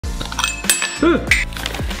Ooh.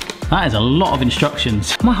 That is a lot of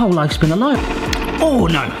instructions. My whole life's been a lie. Oh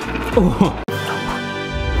no. Oh.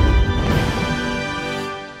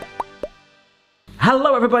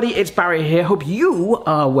 Hello everybody, it's Barry here. Hope you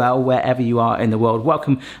are well wherever you are in the world.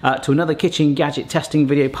 Welcome to another kitchen gadget testing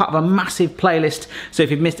video, part of a massive playlist. So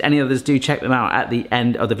if you've missed any others, do check them out at the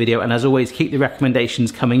end of the video. And as always, keep the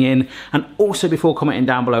recommendations coming in. And also before commenting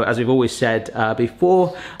down below, as we've always said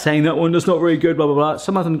before, saying that one that's not very good, blah, blah, blah.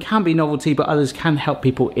 Some of them can be novelty, but others can help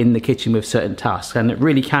people in the kitchen with certain tasks. And it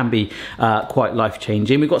really can be quite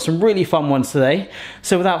life-changing. We've got some really fun ones today.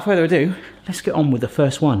 So without further ado, let's get on with the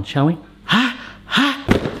first one, shall we?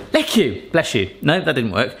 Thank you. Bless you. No, that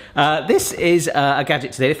didn't work. This is a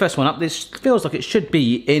gadget today. The first one up. This feels like it should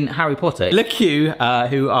be in Harry Potter. LeQ,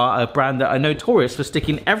 who are a brand that are notorious for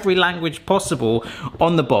sticking every language possible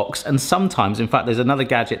on the box, and sometimes, in fact, there's another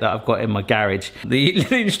gadget that I've got in my garage.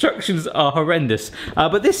 The instructions are horrendous,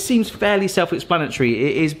 but this seems fairly self-explanatory.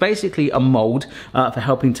 It is basically a mold for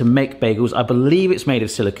helping to make bagels. I believe it's made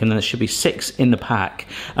of silicone, and there should be 6 in the pack.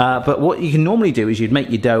 But what you can normally do is you'd make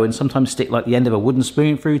your dough and sometimes stick like the end of a wooden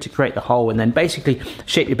spoon through to create the hole, and then basically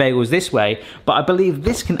shape your bagels this way. But I believe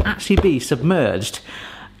this can actually be submerged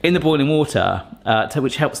in the boiling water,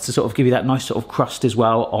 which helps to sort of give you that nice sort of crust as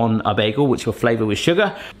well on a bagel, which will flavour with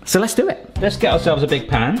sugar. So let's do it. Let's get ourselves a big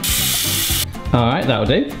pan. All right, that'll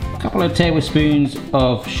do. A couple of tablespoons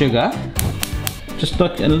of sugar. Just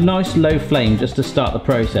like a nice low flame just to start the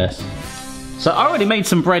process. So I already made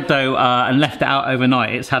some bread dough and left it out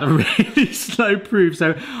overnight. It's had a really slow proof,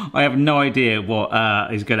 so I have no idea what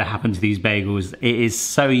is going to happen to these bagels. It is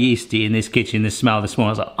so yeasty in this kitchen, the smell this morning.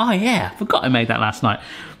 I was like, oh yeah, I forgot I made that last night.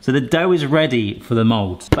 So the dough is ready for the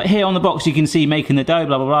mold. But here on the box you can see making the dough,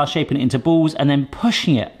 blah, blah, blah, shaping it into balls and then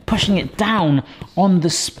pushing it down on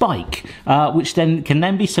the spike, which then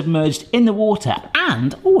can be submerged in the water.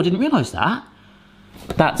 And, oh, I didn't realise that.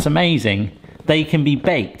 That's amazing. They can be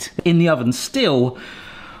baked in the oven still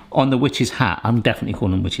on the witch's hat. I'm definitely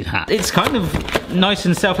calling them witch's hat. It's kind of nice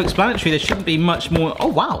and self-explanatory. There shouldn't be much more. Oh,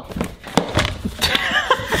 wow.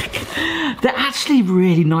 They're actually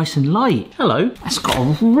really nice and light. Hello. It's got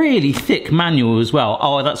a really thick manual as well.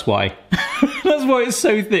 Oh, that's why. That's why it's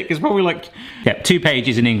so thick. It's probably like, yeah, 2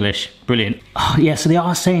 pages in English. Brilliant. Oh, yeah, so they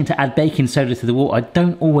are saying to add baking soda to the water. I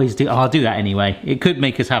don't always do. Oh, I'll do that anyway. It could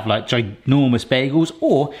make us have like ginormous bagels,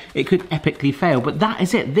 or it could epically fail. But that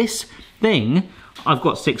is it. This thing, I've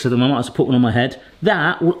got 6 of them. I might as well put one on my head.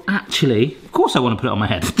 That will actually, of course I want to put it on my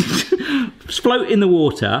head. Float in the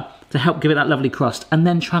water to help give it that lovely crust, and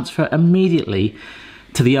then transfer it immediately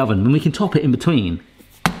to the oven. And we can top it in between.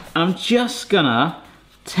 I'm just gonna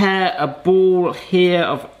tear a ball here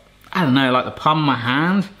of, I don't know, like the palm of my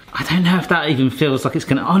hand. I don't know if that even feels like it's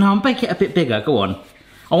gonna, oh no, I'll bake it a bit bigger, go on.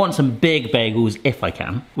 I want some big bagels if I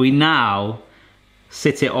can. We now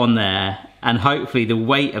sit it on there, and hopefully the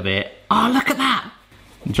weight of it, oh look at that!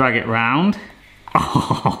 Drag it round.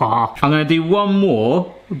 Oh, I'm gonna do one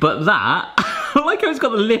more, but that, I like how it's got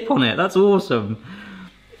the lip on it, that's awesome,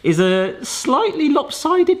 is a slightly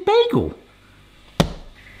lopsided bagel.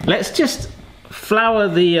 Let's just flour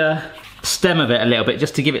the stem of it a little bit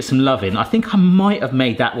just to give it some loving. I think I might have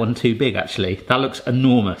made that one too big actually. That looks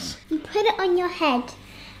enormous. You put it on your head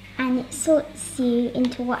and it sorts you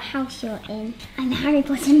into what house you're in. I'm a Harry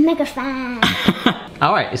Potter mega fan.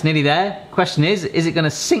 All right, it's nearly there. Question is it gonna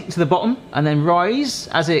sink to the bottom and then rise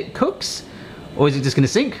as it cooks? Or is it just gonna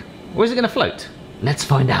sink? Or is it gonna float? Let's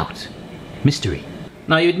find out. Mystery.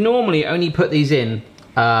 Now you'd normally only put these in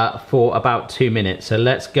for about 2 minutes, so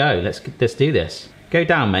let's go. Let's do this. Go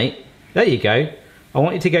down, mate. There you go. I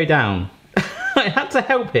want you to go down. I had to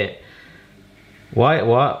help it. Why?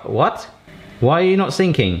 What? Why are you not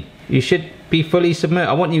sinking? You should be fully submerged.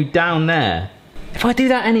 I want you down there. If I do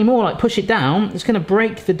that anymore, like push it down, it's gonna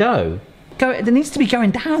break the dough. It needs to be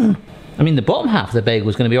going down. I mean, the bottom half of the bagel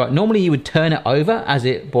is gonna be all right. Normally you would turn it over as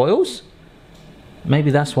it boils.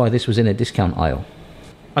 Maybe that's why this was in a discount aisle.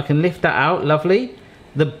 I can lift that out, lovely.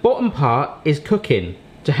 The bottom part is cooking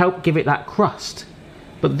to help give it that crust.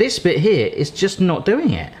 But this bit here is just not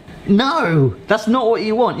doing it. No, that's not what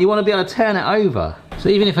you want. You want to be able to turn it over. So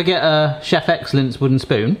even if I get a Chef Excellence wooden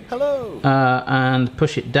spoon, hello, and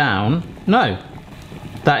push it down, no,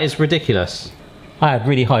 that is ridiculous. I had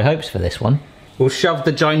really high hopes for this one. We'll shove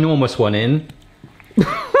the ginormous one in.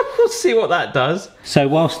 We'll see what that does. So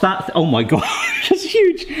whilst that, oh my god, it's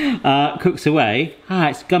huge, cooks away. Ah,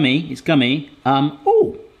 it's gummy, it's gummy.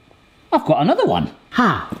 Oh, I've got another one.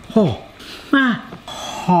 Ha, oh, ah,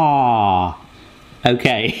 ha.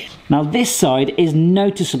 Okay, now this side is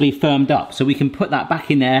noticeably firmed up, so we can put that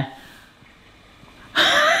back in there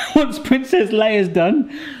once Princess Leia's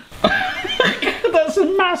done. That's a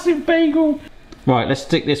massive bagel. Right, let's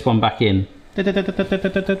stick this one back in. Ow,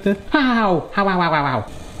 ow, ow, ow,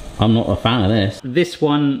 ow. I'm not a fan of this. This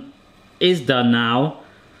one is done now.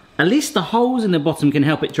 At least the holes in the bottom can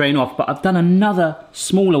help it drain off, but I've done another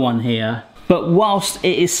smaller one here. But whilst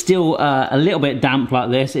it is still a little bit damp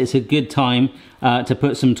like this, it's a good time to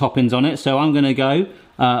put some toppings on it. So I'm gonna go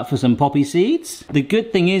for some poppy seeds. The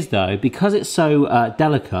good thing is though, because it's so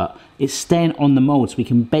delicate, it's staying on the mold, so we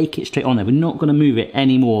can bake it straight on there. We're not gonna move it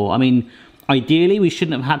anymore. I mean, ideally we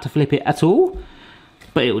shouldn't have had to flip it at all,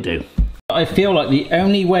 but it'll do. I feel like the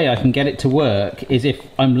only way I can get it to work is if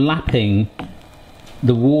I'm lapping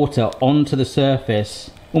the water onto the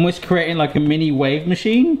surface, almost creating like a mini wave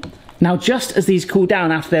machine. Now, just as these cool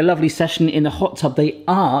down after their lovely session in the hot tub, they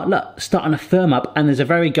are, look, starting to firm up, and there's a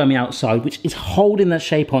very gummy outside, which is holding the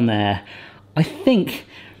shape on there. I think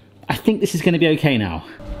this is gonna be okay now.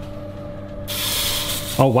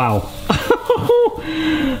 Oh, wow.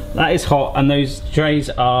 That is hot, and those trays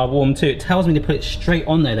are warm too. It tells me to put it straight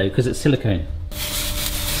on there though, because it's silicone.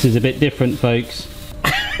 This is a bit different, folks.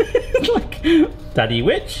 Like, Daddy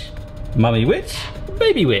witch, Mummy witch,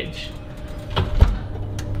 Baby witch.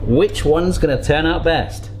 Which one's gonna turn out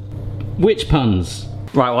best? Which puns?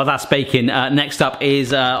 Right, well that's baking. Next up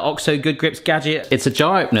is OXO Good Grips Gadget. It's a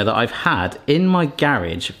jar opener that I've had in my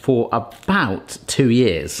garage for about 2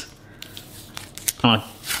 years. I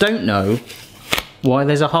don't know why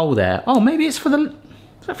there's a hole there. Oh, maybe it's for the,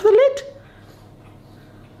 is that for the lid?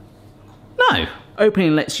 No.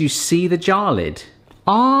 Opening lets you see the jar lid.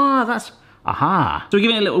 Ah, that's, aha. So we're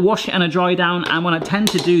giving it a little wash and a dry down, and when I tend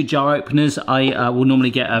to do jar openers, I will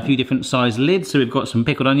normally get a few different size lids. So we've got some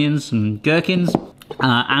pickled onions, some gherkins,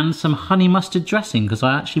 and some honey mustard dressing, because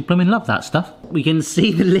I actually blooming love that stuff. We can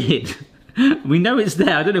see the lid. We know it's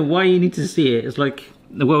there. I don't know why you need to see it. It's like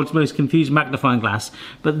the world's most confused magnifying glass.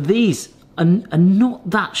 But these are not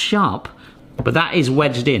that sharp, but that is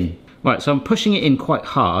wedged in. Right, so I'm pushing it in quite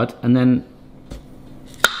hard, and then,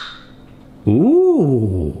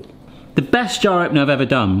 ooh. The best jar opener I've ever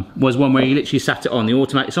done was one where you literally sat it on, the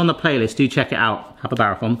automatic, it's on the playlist, do check it out, have a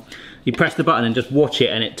marathon. You press the button and just watch it,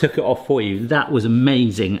 and it took it off for you. That was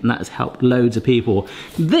amazing, and that has helped loads of people.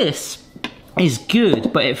 This is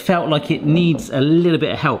good, but it felt like it needs a little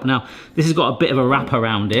bit of help. Now, this has got a bit of a wrap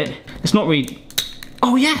around it. It's not really,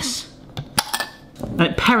 oh yes! And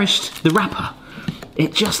it perished the wrapper.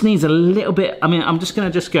 It just needs a little bit, I mean, I'm just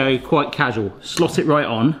gonna go quite casual. Slot it right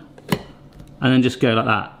on, and then just go like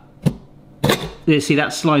that. You see,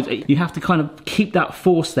 that slides, you have to kind of keep that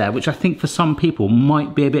force there, which I think for some people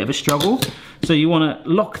might be a bit of a struggle. So you wanna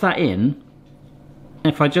lock that in.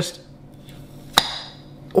 If I just,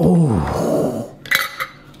 oh,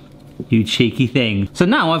 you cheeky thing. So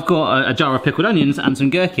now I've got a jar of pickled onions and some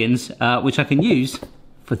gherkins, which I can use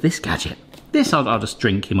for this gadget. This I'll just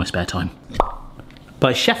drink in my spare time.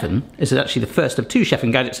 By chefing, this is actually the first of 2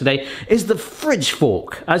 chefing gadgets today, is the fridge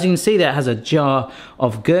fork. As you can see, there it has a jar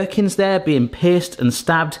of gherkins there being pierced and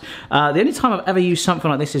stabbed. The only time I've ever used something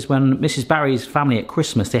like this is when Mrs. Barry's family at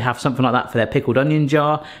Christmas, they have something like that for their pickled onion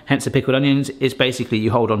jar. Hence the pickled onions is basically you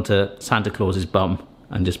hold on to Santa Claus's bum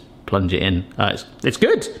and just plunge it in. It's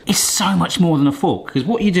good. It's so much more than a fork, because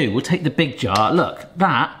what you do, we'll take the big jar, look,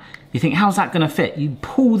 that, you think, how's that gonna fit? You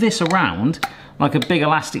pull this around like a big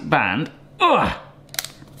elastic band, ugh,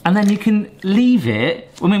 and then you can leave it,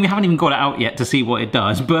 I mean, we haven't even got it out yet to see what it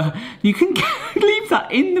does, but you can leave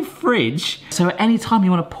that in the fridge. So at any time you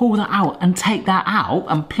want to pull that out and take that out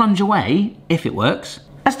and plunge away, if it works,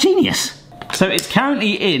 that's genius. So it's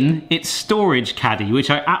currently in its storage caddy, which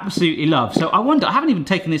I absolutely love. So I wonder, I haven't even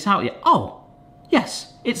taken this out yet. Oh,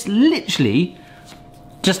 yes, it's literally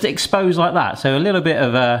just exposed like that. So a little bit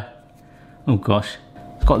of a, oh gosh.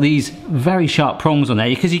 It's got these very sharp prongs on there,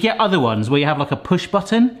 because you get other ones where you have like a push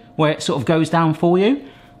button where it sort of goes down for you.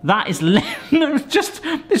 That is it's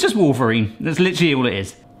just Wolverine. That's literally all it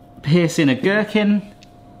is. Piercing a gherkin.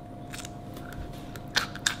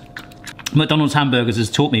 McDonald's hamburgers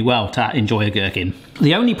has taught me well to enjoy a gherkin.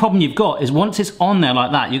 The only problem you've got is once it's on there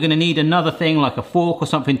like that, you're gonna need another thing like a fork or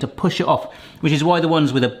something to push it off, which is why the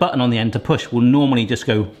ones with a button on the end to push will normally just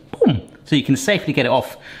go boom. So you can safely get it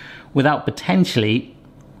off without potentially,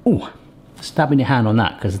 ooh, stabbing your hand on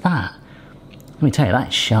that, because that, let me tell you, that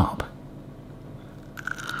is sharp.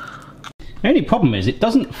 The only problem is it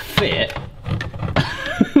doesn't fit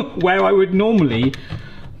where I would normally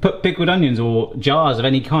put pickled onions or jars of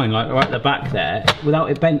any kind, like right at the back there, without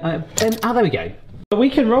it bent. Oh, there we go. But we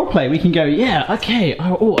can role play, we can go, yeah, okay,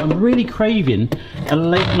 oh, I'm really craving a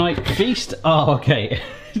late night feast. Oh, okay,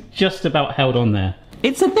 just about held on there.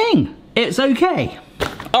 It's a thing, it's okay.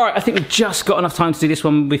 All right, I think we've just got enough time to do this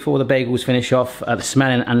one before the bagels finish off. They're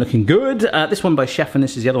smelling and looking good. This one by Chef, and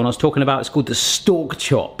this is the other one I was talking about. It's called the Stalk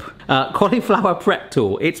Chop. Cauliflower prep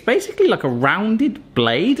tool. It's basically like a rounded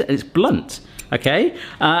blade, and it's blunt. Okay,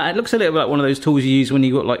 it looks a little bit like one of those tools you use when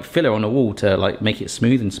you got like filler on a wall to like make it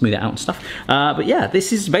smooth and smooth it out and stuff. But yeah,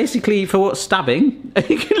 this is basically for what, stabbing.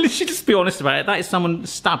 You can literally just be honest about it. That is someone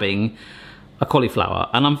stabbing a cauliflower,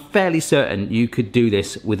 and I'm fairly certain you could do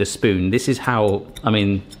this with a spoon. This is how, I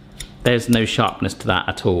mean, there's no sharpness to that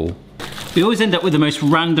at all. We always end up with the most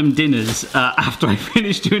random dinners after I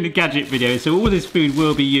finish doing the gadget video, so all this food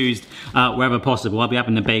will be used wherever possible. I'll be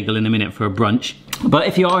having a bagel in a minute for a brunch. But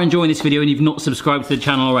if you are enjoying this video and you've not subscribed to the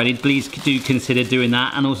channel already, please do consider doing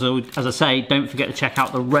that. And also, as I say, don't forget to check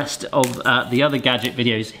out the rest of the other gadget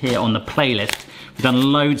videos here on the playlist. We've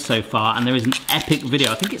done loads so far, and there is an epic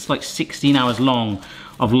video. I think it's like 16 hours long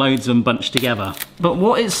of loads of them bunched together. But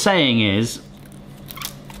what it's saying is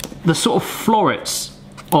the sort of florets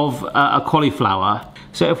of a cauliflower.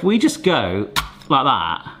 So if we just go like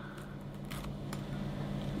that,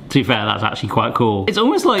 to be fair, that's actually quite cool. It's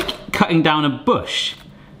almost like cutting down a bush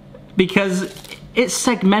because it's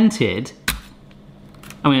segmented.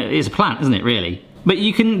 I mean, it's a plant, isn't it, really? But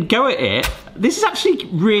you can go at it. This is actually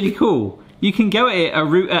really cool. You can go at it a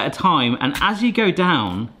root at a time, and as you go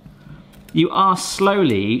down, you are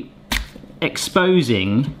slowly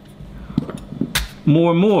exposing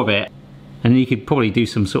more and more of it. And you could probably do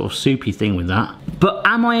some sort of soupy thing with that. But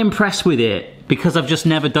am I impressed with it? Because I've just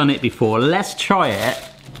never done it before. Let's try it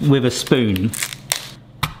with a spoon.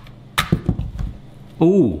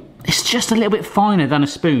 Ooh, it's just a little bit finer than a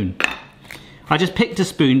spoon. I just picked a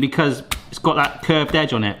spoon because it's got that curved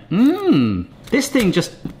edge on it. This thing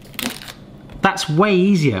just, that's way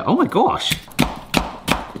easier. Oh my gosh.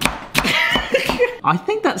 I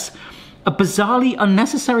think that's a bizarrely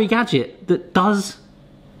unnecessary gadget that does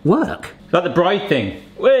work. Like the bride thing.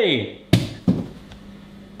 Whee!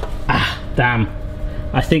 Ah, damn.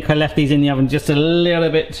 I think I left these in the oven just a little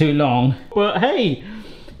bit too long. But hey,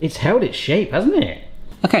 it's held its shape, hasn't it?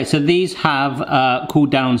 Okay, so these have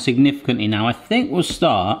cooled down significantly now. I think we'll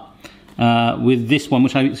start with this one,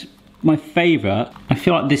 which is my favourite. I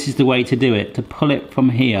feel like this is the way to do it, to pull it from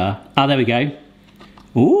here. Ah, there we go.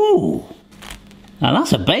 Ooh, now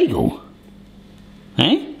that's a bagel.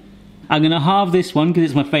 Hey? I'm gonna halve this one because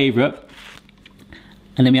it's my favourite.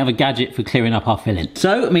 And then we have a gadget for clearing up our filling.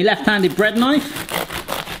 So, my left-handed bread knife.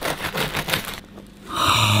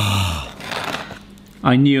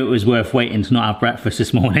 I knew it was worth waiting to not have breakfast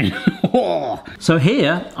this morning. So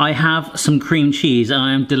here, I have some cream cheese, and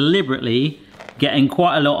I am deliberately getting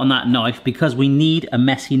quite a lot on that knife because we need a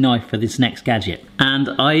messy knife for this next gadget. And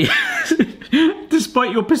I,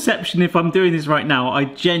 despite your perception if I'm doing this right now, I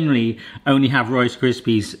generally only have Rice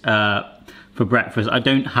Krispies for breakfast. I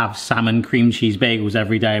don't have salmon cream cheese bagels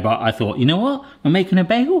every day, but I thought, you know what? I'm making a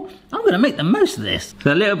bagel. I'm gonna make the most of this.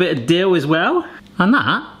 So a little bit of dill as well. And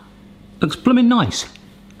that looks blooming nice.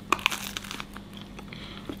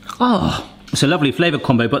 Oh, it's a lovely flavour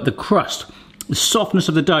combo, but the crust, the softness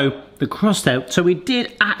of the dough, the crust out. So we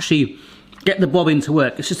did actually get the bobbin to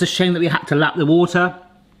work. It's just a shame that we had to lap the water,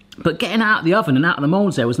 but getting it out of the oven and out of the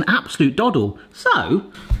moulds there was an absolute doddle.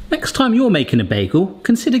 So, next time you're making a bagel,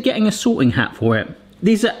 consider getting a sorting hat for it.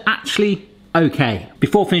 These are actually okay.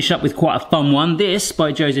 Before finishing up with quite a fun one, this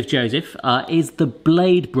by Joseph is the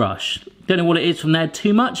blade brush. Don't know what it is from there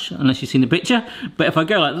too much, unless you've seen the picture, but if I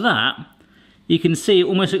go like that, you can see it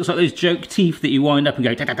almost looks like those joke teeth that you wind up and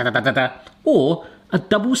go da da da da da da, or a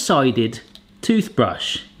double-sided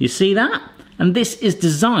toothbrush. You see that? And this is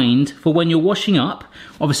designed for when you're washing up.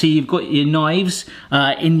 Obviously you've got your knives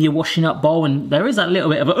in your washing up bowl, and there is that little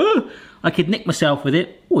bit of a, I could nick myself with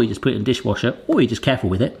it, or you just put it in the dishwasher, or you're just careful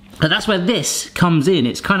with it. But that's where this comes in.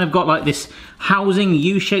 It's kind of got like this housing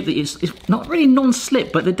U-shape that it's not really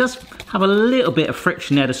non-slip, but it does have a little bit of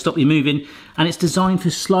friction there to stop you moving. And it's designed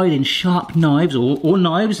for sliding sharp knives or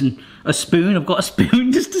knives and a spoon. I've got a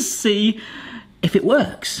spoon just to see if it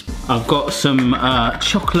works. I've got some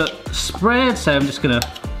chocolate spread, so I'm just gonna,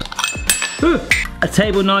 a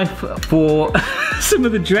table knife for some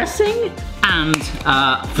of the dressing, and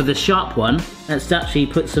for the sharp one, let's actually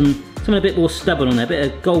put something a bit more stubborn on there, a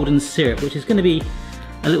bit of golden syrup, which is gonna be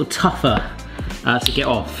a little tougher to get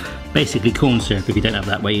off. Basically corn syrup if you don't have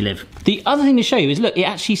that where you live. The other thing to show you is, look, it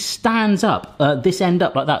actually stands up, this end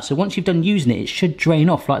up like that. So once you've done using it, it should drain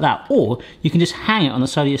off like that. Or you can just hang it on the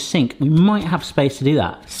side of your sink. We might have space to do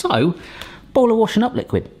that. So bowl of washing up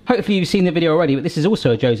liquid. Hopefully you've seen the video already, but this is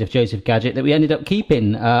also a Joseph gadget that we ended up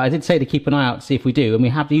keeping. I did say to keep an eye out to see if we do, and we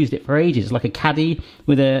have used it for ages, like a caddy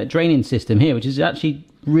with a draining system here, which is actually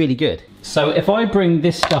really good. So if I bring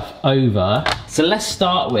this stuff over, so let's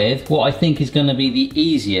start with what I think is going to be the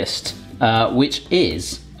easiest, which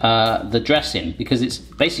is the dressing, because it's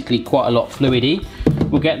basically quite a lot fluidy.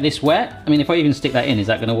 We'll get this wet. I mean, if I even stick that in, is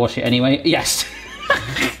that going to wash it anyway? Yes.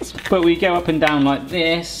 But we go up and down like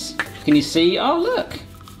this. Can you see? Oh, look.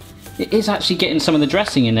 It is actually getting some of the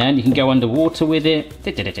dressing in there, and you can go underwater with it.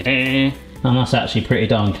 And that's actually pretty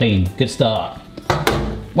darn clean. Good start.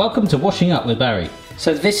 Welcome to Washing Up with Barry.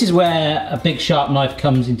 So this is where a big sharp knife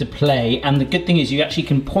comes into play, and the good thing is you actually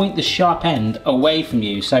can point the sharp end away from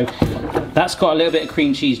you. So that's got a little bit of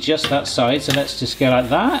cream cheese just that side, so let's just go like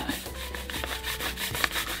that.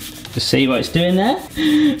 Just see what it's doing there?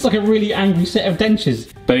 It's like a really angry set of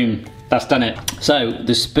dentures. Boom, that's done it. So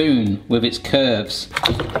the spoon with its curves.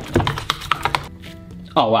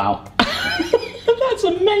 Oh wow. That's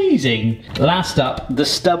amazing. Last up, the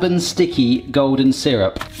stubborn sticky golden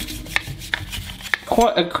syrup.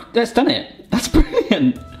 That's done it. That's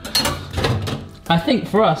brilliant. I think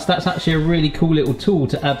for us, that's actually a really cool little tool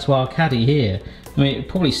to add to our caddy here. I mean, it'll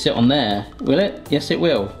probably sit on there, will it? Yes, it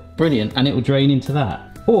will. Brilliant, and it will drain into that.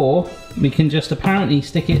 Or we can just apparently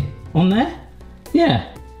stick it on there.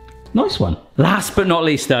 Yeah, nice one. Last but not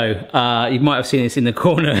least though, you might have seen this in the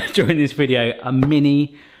corner during this video, a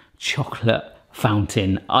mini chocolate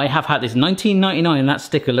fountain. I have had this 1999, and that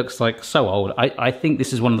sticker looks like so old. I think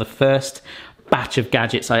this is one of the first batch of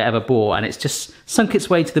gadgets I ever bought, and it's just sunk its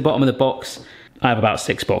way to the bottom of the box. I have about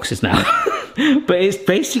 6 boxes now. But it's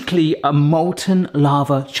basically a molten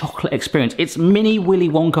lava chocolate experience. It's mini Willy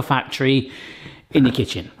Wonka factory in the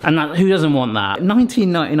kitchen. And who doesn't want that?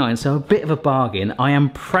 $19.99, so a bit of a bargain. I am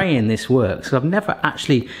praying this works, because I've never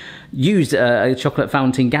actually used a chocolate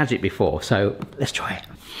fountain gadget before. So let's try it.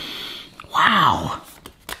 Wow,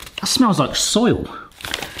 that smells like soil.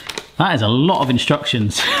 That is a lot of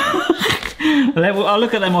instructions. I'll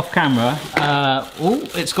look at them off camera. Oh,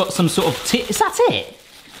 it's got some sort of is that it?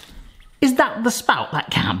 Is that the spout? That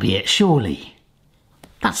can't be it, surely.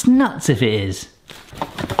 That's nuts if it is.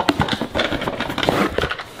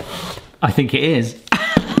 I think it is.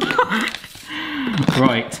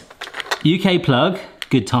 Right. UK plug.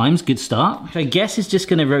 Good times, good start. Which I guess is just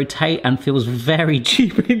gonna rotate and feels very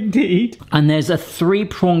cheap indeed. And there's a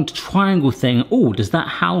 3-pronged triangle thing. Oh, does that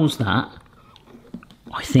house that?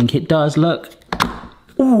 I think it does, look.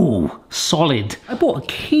 Ooh, solid. I bought a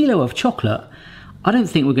kilo of chocolate. I don't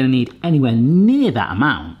think we're gonna need anywhere near that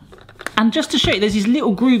amount. And just to show you, there's these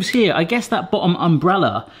little grooves here. I guess that bottom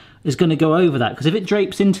umbrella is gonna go over that, because if it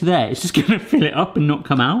drapes into there, it's just gonna fill it up and not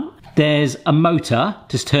come out. There's a motor,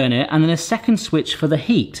 just turn it, and then a second switch for the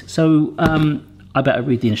heat. So I better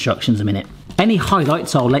read the instructions a minute. Any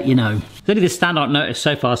highlights, I'll let you know. The only standout notice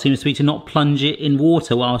so far seems to be to not plunge it in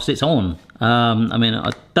water whilst it's on. I mean,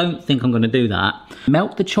 I don't think I'm gonna do that.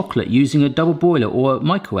 Melt the chocolate using a double boiler or a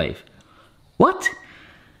microwave. What?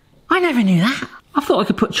 I never knew that. I thought I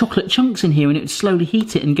could put chocolate chunks in here and it would slowly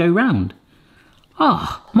heat it and go round.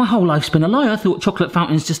 Ah, my whole life's been a lie. I thought chocolate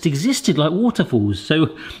fountains just existed like waterfalls.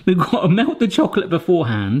 So we've got to melt the chocolate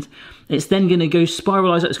beforehand. It's then going to go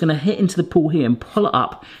spiralise. It's going to hit into the pool here and pull it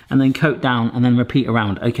up and then coat down and then repeat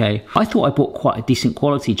around. Okay, I thought I bought quite a decent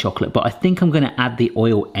quality chocolate, but I think I'm going to add the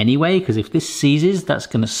oil anyway, because if this seizes, that's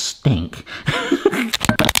going to stink.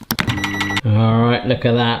 All right, look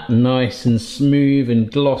at that. Nice and smooth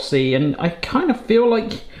and glossy. And I kind of feel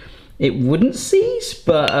like it wouldn't seize,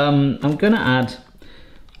 but I'm going to add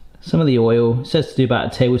some of the oil. It says to do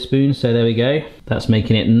about a tablespoon, so there we go. That's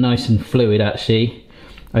making it nice and fluid actually.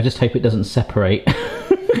 I just hope it doesn't separate.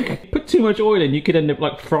 Put too much oil in, you could end up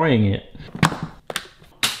like frying it.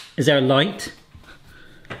 Is there a light?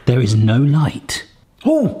 There is no light.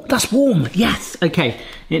 Oh, that's warm, yes. Okay,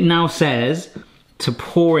 it now says to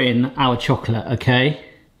pour in our chocolate, okay?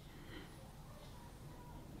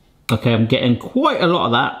 Okay, I'm getting quite a lot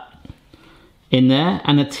of that in there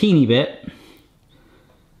and a teeny bit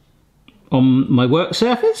on my work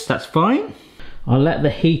surface. That's fine. I'll let the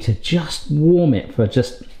heater just warm it for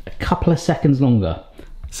just a couple of seconds longer.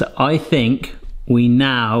 So I think we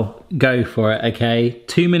now go for it, okay?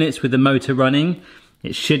 2 minutes with the motor running.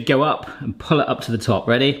 It should go up and pull it up to the top.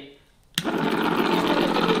 Ready?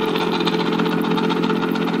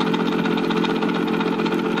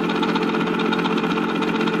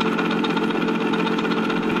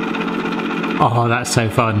 Oh, that's so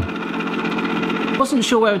fun. Wasn't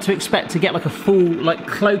sure whether to expect to get like a full like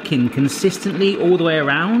cloaking consistently all the way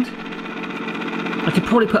around. I could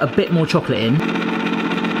probably put a bit more chocolate in.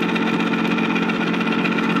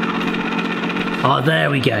 Oh, there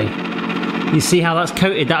we go. You see how that's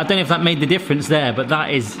coated? I don't know if that made the difference there, but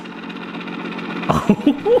that is...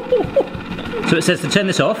 So it says to turn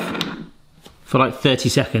this off for like 30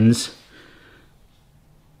 seconds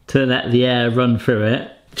to let the air run through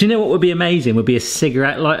it. Do you know what would be amazing? Would be a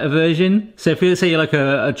cigarette lighter version. So if you say you're like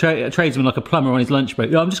a tradesman, like a plumber on his lunch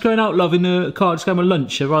break. I'm just going out loving the car, just going on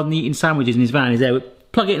lunch, rather than eating sandwiches in his van. He's there,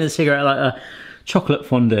 plug it in a cigarette lighter, chocolate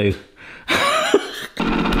fondue.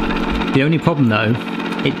 The only problem though,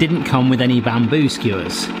 it didn't come with any bamboo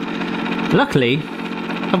skewers. Luckily,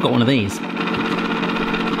 I've got one of these.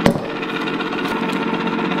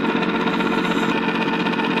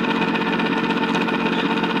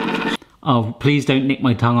 Oh, please don't nick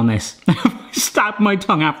my tongue on this. Stab my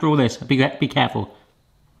tongue after all this. Be careful.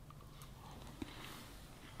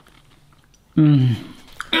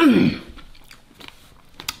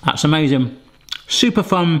 That's amazing. Super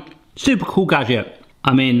fun, super cool gadget.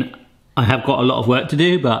 I mean, I have got a lot of work to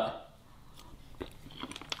do, but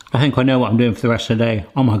I think I know what I'm doing for the rest of the day.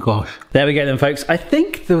 Oh my gosh. There we go then, folks. I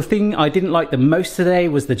think the thing I didn't like the most today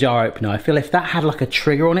was the jar opener. I feel if that had like a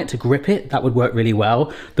trigger on it to grip it, that would work really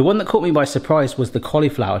well. The one that caught me by surprise was the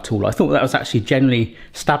cauliflower tool. I thought that was actually generally,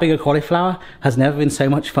 stabbing a cauliflower has never been so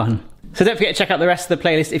much fun. So don't forget to check out the rest of the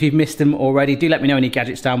playlist if you've missed them already. Do let me know any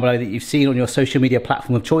gadgets down below that you've seen on your social media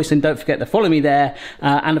platform of choice, and don't forget to follow me there.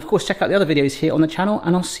 And of course, check out the other videos here on the channel,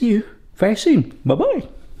 and I'll see you very soon. Bye-bye.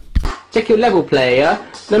 Check your level, player.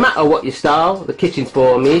 No matter what your style, the kitchen's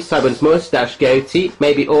for me. Simon's moustache, goatee,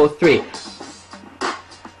 maybe all three.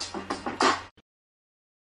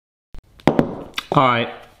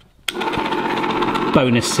 Alright.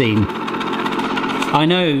 Bonus scene. I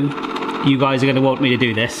know you guys are going to want me to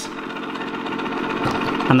do this.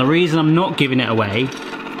 And the reason I'm not giving it away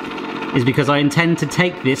is because I intend to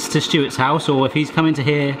take this to Stuart's house, or if he's coming to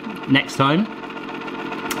here next time.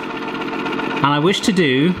 And I wish to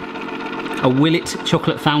do a Willet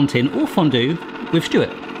chocolate fountain or fondue with Stuart.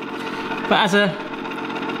 But as a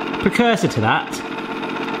precursor to that,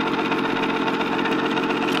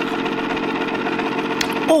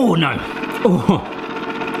 oh no, oh.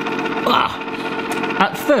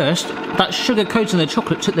 At first, that sugar coating of the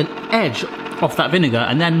chocolate took the edge off that vinegar,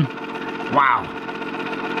 and then, wow.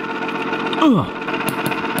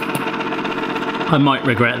 I might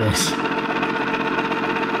regret this.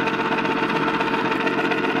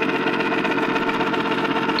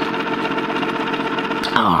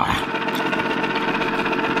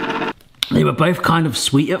 They were both kind of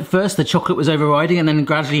sweet at first. The chocolate was overriding, and then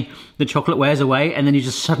gradually the chocolate wears away, and then you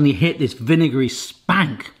just suddenly hit this vinegary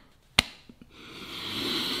spank.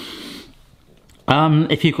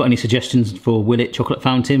 If you've got any suggestions for Willet chocolate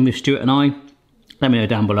fountain with Stuart and I, let me know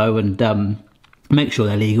down below, and make sure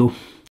they're legal.